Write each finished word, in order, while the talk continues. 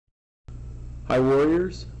Hi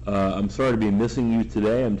Warriors, I'm sorry to be missing you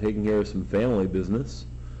today. I'm taking care of some family business,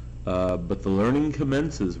 but the learning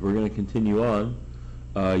commences. We're going to continue on.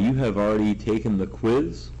 You have already taken the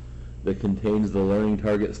quiz that contains the learning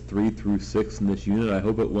targets 3 through 6 in this unit. I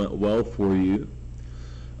hope it went well for you.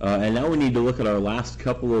 And now we need to look at our last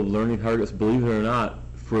couple of learning targets, believe it or not,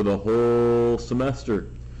 for the whole semester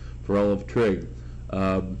for all of Trig.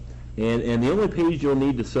 And the only page you'll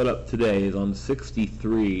need to set up today is on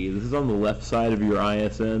 63. This is on the left side of your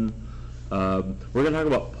ISN. We're going to talk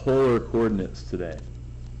about polar coordinates today.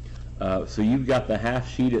 So you've got the half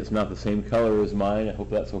sheet. It's not the same color as mine. I hope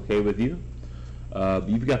that's okay with you.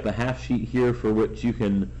 You've got the half sheet here for which you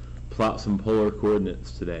can plot some polar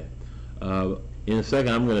coordinates today. In a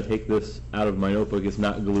second, I'm going to take this out of my notebook. It's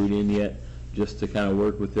not glued in yet, just to kind of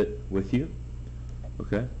work with it with you.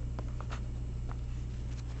 Okay.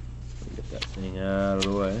 Get that thing out of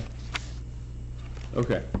the way.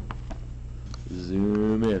 Okay.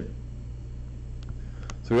 Zoom in.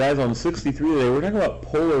 So guys, on 63 today, we're talking about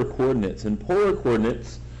polar coordinates. And polar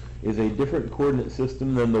coordinates is a different coordinate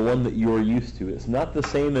system than the one that you're used to. It's not the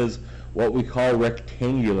same as what we call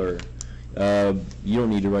rectangular. You don't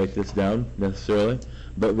need to write this down necessarily,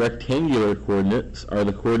 but rectangular coordinates are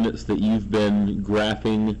the coordinates that you've been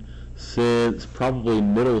graphing since probably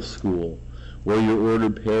middle school, where your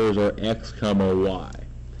ordered pairs are x comma y.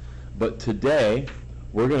 But today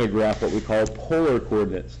we're going to graph what we call polar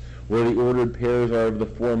coordinates, where the ordered pairs are of the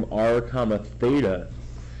form r comma theta.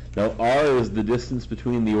 Now r is the distance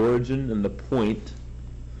between the origin and the point,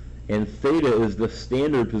 and theta is the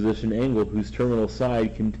standard position angle whose terminal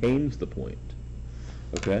side contains the point.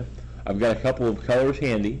 Okay, I've got a couple of colors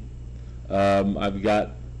handy. I've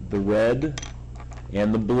got the red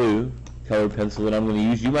and the blue colored pencil that I'm going to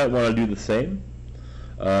use. You might want to do the same.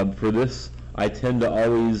 For this, I tend to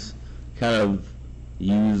always kind of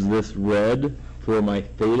use this red for my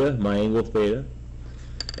theta, my angle theta,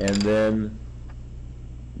 and then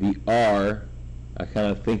the R I kind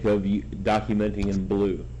of think of documenting in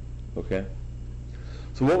blue. Okay?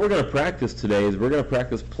 So what we're going to practice today is we're going to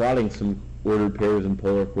practice plotting some ordered pairs and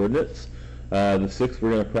polar coordinates. The 6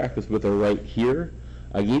 we're going to practice with are right here.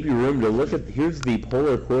 I gave you room to look at, here's the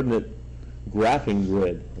polar coordinate graphing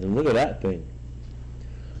grid, and look at that thing.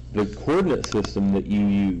 The coordinate system that you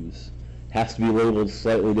use has to be labeled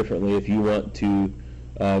slightly differently if you want to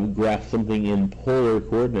graph something in polar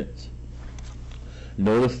coordinates.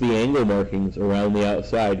 Notice the angle markings around the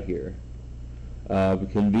outside here.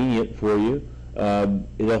 Convenient for you.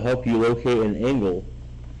 It'll help you locate an angle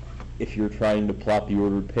if you're trying to plot the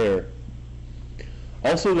ordered pair.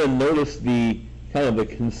 Also then notice the kind of the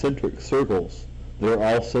concentric circles that are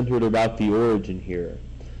all centered about the origin here.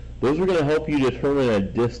 Those are going to help you determine a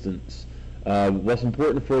distance. What's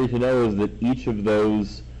important for you to know is that each of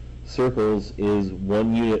those circles is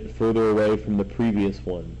 1 unit further away from the previous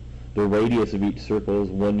one. The radius of each circle is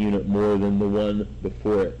 1 unit more than the one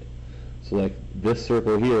before it. So like this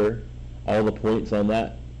circle here, all the points on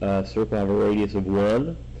that circle have a radius of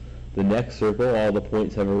 1. The next circle, all the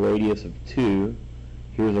points have a radius of 2.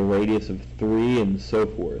 Here's a radius of 3, and so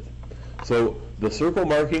forth. So the circle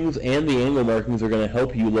markings and the angle markings are going to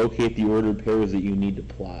help you locate the ordered pairs that you need to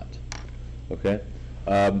plot. Okay?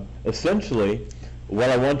 Essentially, what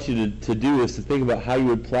I want you to do is to think about how you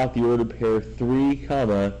would plot the ordered pair 3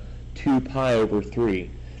 comma 2 pi over 3.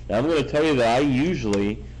 Now I'm going to tell you that I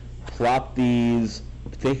usually plot these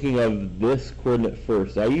thinking of this coordinate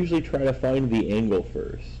first. I usually try to find the angle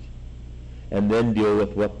first and then deal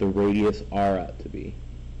with what the radius r ought to be.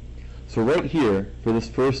 So right here, for this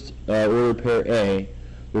first ordered pair A,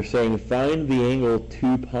 they're saying find the angle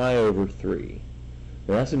 2 pi over 3.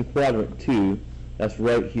 Now that's in quadrant 2. That's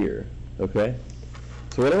right here. Okay?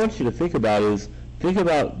 So what I want you to think about is, think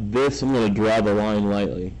about this. I'm going to draw the line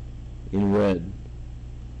lightly in red.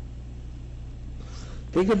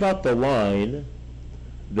 Think about the line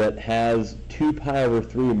that has 2 pi over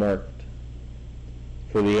 3 marked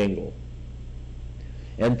for the angle.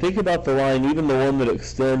 And think about the line, even the one that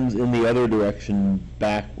extends in the other direction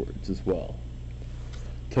backwards as well.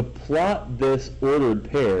 To plot this ordered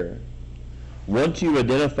pair, once you've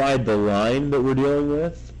identified the line that we're dealing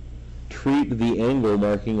with, treat the angle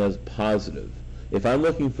marking as positive. If I'm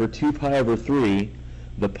looking for 2 pi over 3,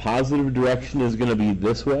 the positive direction is going to be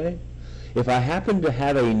this way. If I happen to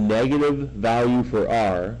have a negative value for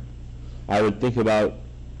r, I would think about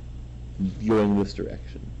going this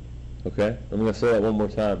direction. Okay? I'm going to say that one more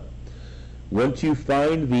time. Once you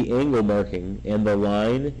find the angle marking and the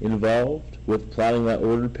line involved with plotting that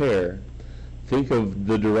ordered pair, think of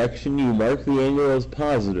the direction you mark the angle as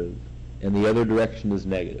positive and the other direction as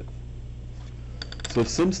negative. So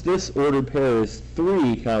since this ordered pair is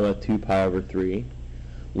 3 comma 2 pi over 3,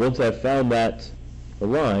 once I've found that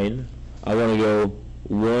line, I want to go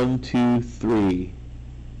 1, 2, 3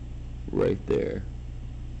 right there.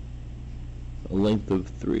 A length of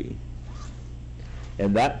 3.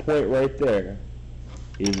 And that point right there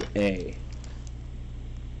is A.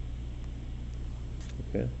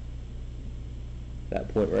 Okay? That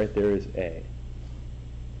point right there is A.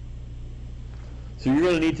 So you're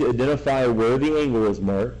going to need to identify where the angle is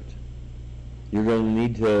marked. You're going to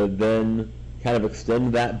need to then kind of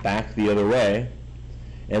extend that back the other way,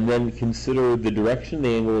 and then consider the direction the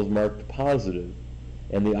angle is marked positive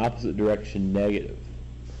and the opposite direction negative.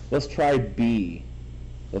 Let's try B.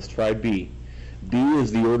 Let's try B. B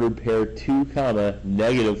is the ordered pair 2 comma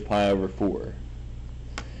negative pi over 4.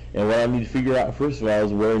 And what I need to figure out first of all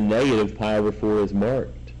is where negative pi over 4 is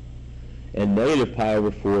marked. And negative pi over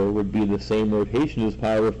 4 would be the same rotation as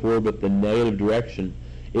pi over 4, but the negative direction,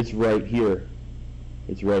 it's right here.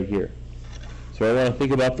 It's right here. So I want to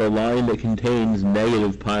think about the line that contains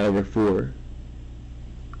negative pi over 4.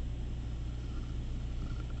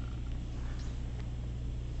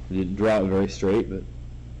 I didn't draw it very straight, but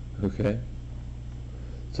okay.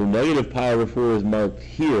 So negative pi over 4 is marked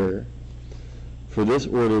here. For this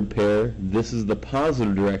ordered pair, this is the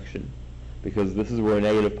positive direction, because this is where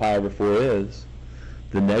negative pi over 4 is.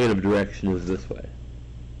 The negative direction is this way.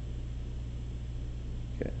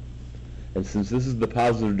 Okay. And since this is the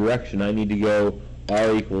positive direction, I need to go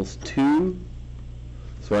r equals 2.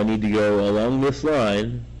 So I need to go along this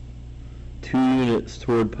line 2 units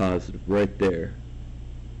toward positive. Right there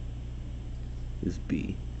is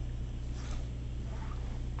B.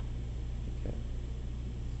 Okay.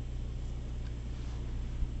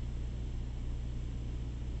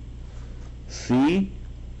 C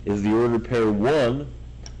is the ordered pair 1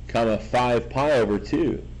 comma 5 pi over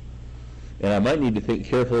 2. And I might need to think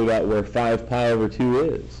carefully about where 5 pi over 2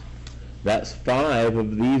 is. That's 5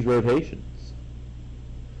 of these rotations.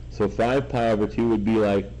 So 5 pi over 2 would be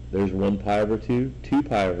like, there's 1 pi over 2, 2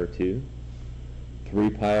 pi over 2, 3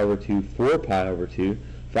 pi over 2, 4 pi over 2.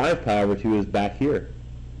 5 pi over 2 is back here.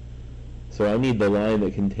 So I need the line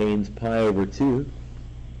that contains pi over 2.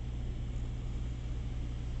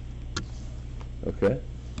 Okay.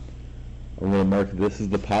 I'm going to mark this as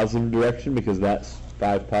the positive direction because that's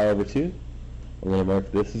 5 pi over 2. I'm going to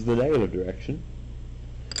mark this as the negative direction.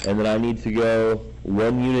 And then I need to go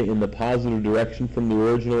 1 unit in the positive direction from the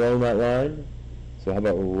origin along that line. So how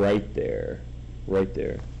about right there? Right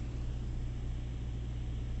there.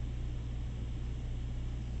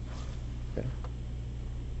 Okay.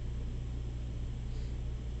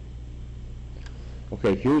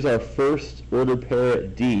 Okay, here's our first ordered pair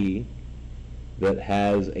at D that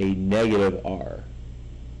has a negative r.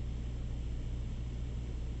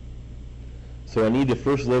 So I need to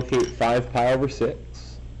first locate 5 pi over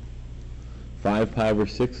 6. 5 pi over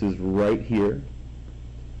 6 is right here.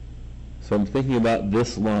 So I'm thinking about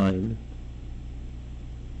this line.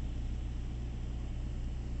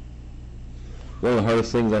 One of the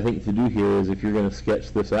hardest things I think to do here is, if you're going to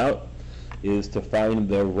sketch this out, is to find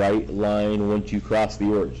the right line once you cross the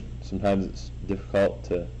origin. Sometimes it's difficult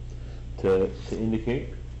to indicate.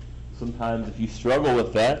 Sometimes if you struggle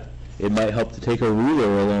with that, it might help to take a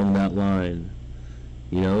ruler along that line,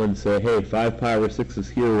 you know, and say, hey, 5 pi over 6 is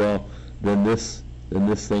here. Well, then this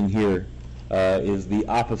thing here is the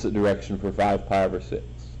opposite direction for 5 pi over 6.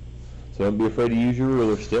 So don't be afraid to use your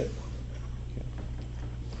ruler stick. Okay.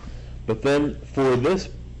 But then for this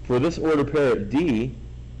order pair at D,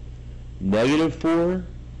 negative 4,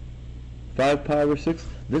 5 pi over 6,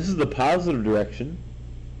 this is the positive direction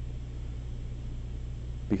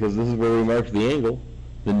because this is where we marked the angle.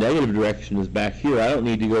 The negative direction is back here. I don't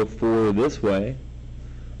need to go 4 this way.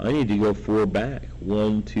 I need to go 4 back.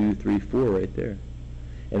 1, 2, 3, 4 right there.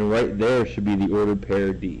 And right there should be the ordered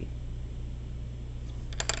pair D.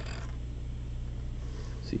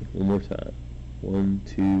 See, one more time. 1,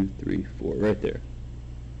 2, 3, 4 right there.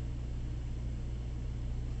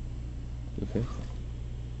 Okay.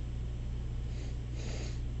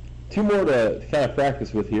 2 more to kind of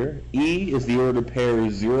practice with here. E is the ordered pair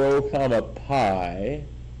 0 comma pi.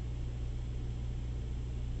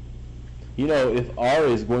 You know, if r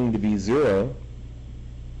is going to be 0,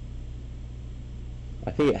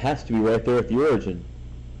 I think it has to be right there at the origin.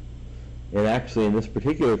 And actually, in this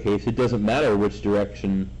particular case, it doesn't matter which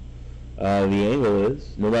direction the angle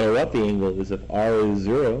is. No matter what the angle is, if r is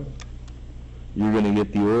 0, you're going to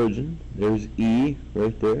get the origin. There's E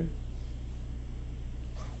right there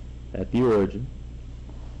at the origin.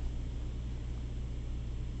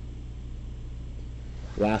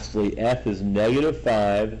 Lastly, f is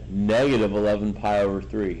 -5, -11 pi over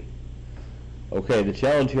 3. Okay, the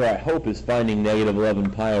challenge here, I hope, is finding -11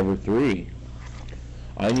 pi over 3.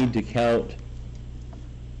 I need to count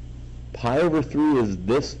pi over 3 is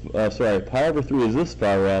this, pi over 3 is this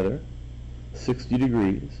far, rather, 60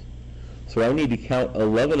 degrees. So I need to count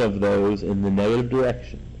 11 of those in the negative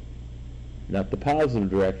direction. Not the positive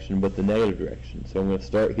direction, but the negative direction. So I'm going to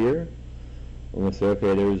start here. I'm going to say,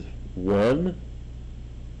 okay, there's 1.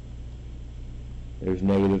 There's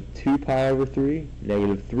 -2 pi over 3.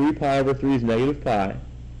 -3 pi over 3 is negative pi.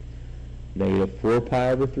 -4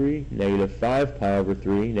 pi over 3. -5 pi over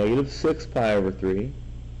 3. -6 pi over 3.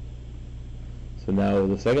 So now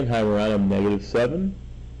the second time around I'm -7,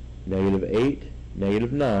 -8,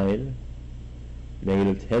 -9,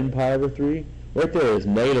 -10 pi over 3. Right there is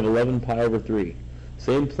 -11 pi over 3.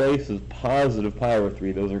 Same place as positive pi over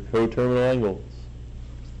 3. Those are coterminal angles.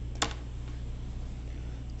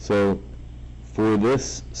 So for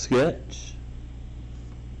this sketch,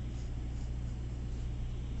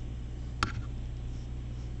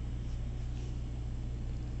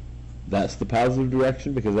 that's the positive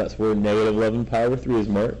direction because that's where -11 pi over 3 is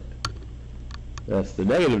marked. That's the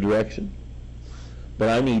negative direction. But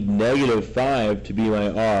I need -5 to be my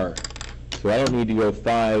R. So I don't need to go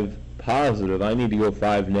 5 positive, I need to go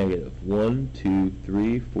 5 negative. 1, 2,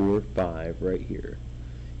 3, 4, 5 right here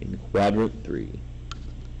in quadrant 3.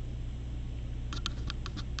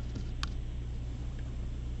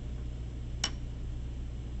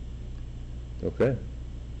 Okay.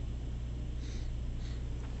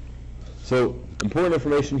 So important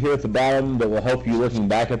information here at the bottom that will help you looking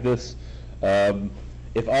back at this.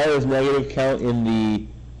 If R is negative, count in the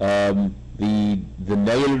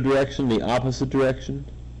negative direction, the opposite direction.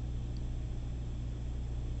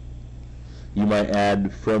 You might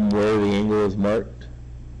add from where the angle is marked.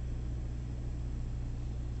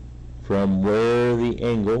 From where the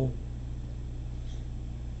angle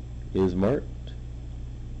is marked.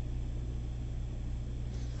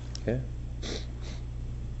 Okay.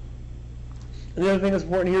 And the other thing that's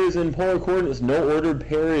important here is in polar coordinates, no ordered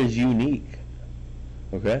pair is unique.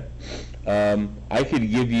 Okay? I could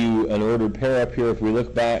give you an ordered pair up here if we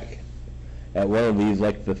look back at one of these,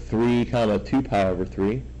 like the 3, 2 pi over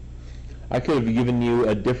 3. I could have given you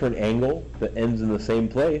a different angle that ends in the same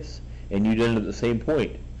place, and you'd end at the same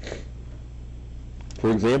point.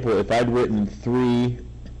 For example, if I'd written 3,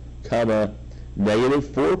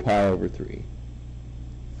 -4 pi over 3.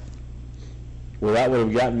 Well, that would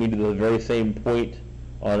have gotten me to the very same point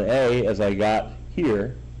on A as I got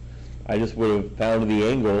here. I just would have found the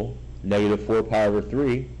angle, -4 pi over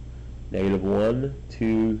 3, -1,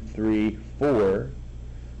 2, 3, 4,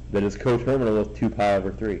 that is coterminal with 2 pi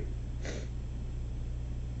over 3.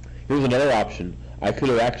 Here's another option. I could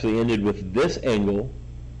have actually ended with this angle,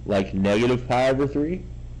 like -pi over 3,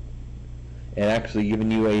 and actually given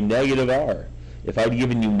you a negative R. If I'd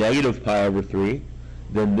given you -pi over 3,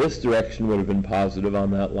 then this direction would have been positive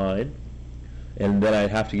on that line, and then I'd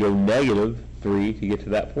have to go -3 to get to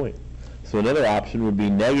that point. So another option would be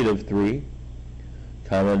 -3,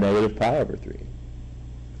 -pi over 3.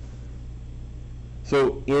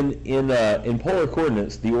 So in polar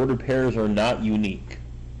coordinates, the ordered pairs are not unique.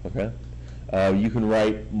 Okay, you can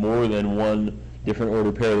write more than one different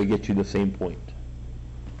ordered pair to get you the same point.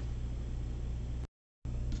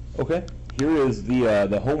 Okay. Here is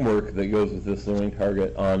the homework that goes with this learning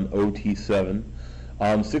target on OT-7.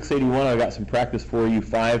 On 681, I got some practice for you,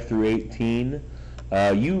 5 through 18.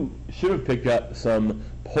 You should have picked up some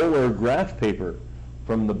polar graph paper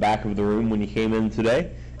from the back of the room when you came in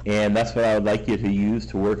today, and that's what I would like you to use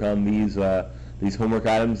to work on these homework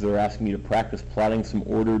items. They're asking you to practice plotting some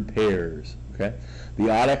ordered pairs. Okay? The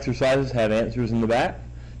odd exercises have answers in the back.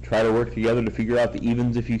 Try to work together to figure out the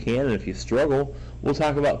evens if you can, and if you struggle, we'll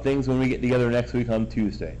talk about things when we get together next week on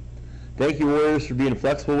Tuesday. Thank you, Warriors, for being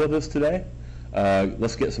flexible with us today.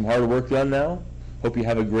 Let's get some hard work done now. Hope you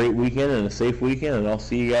have a great weekend and a safe weekend, and I'll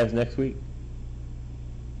see you guys next week.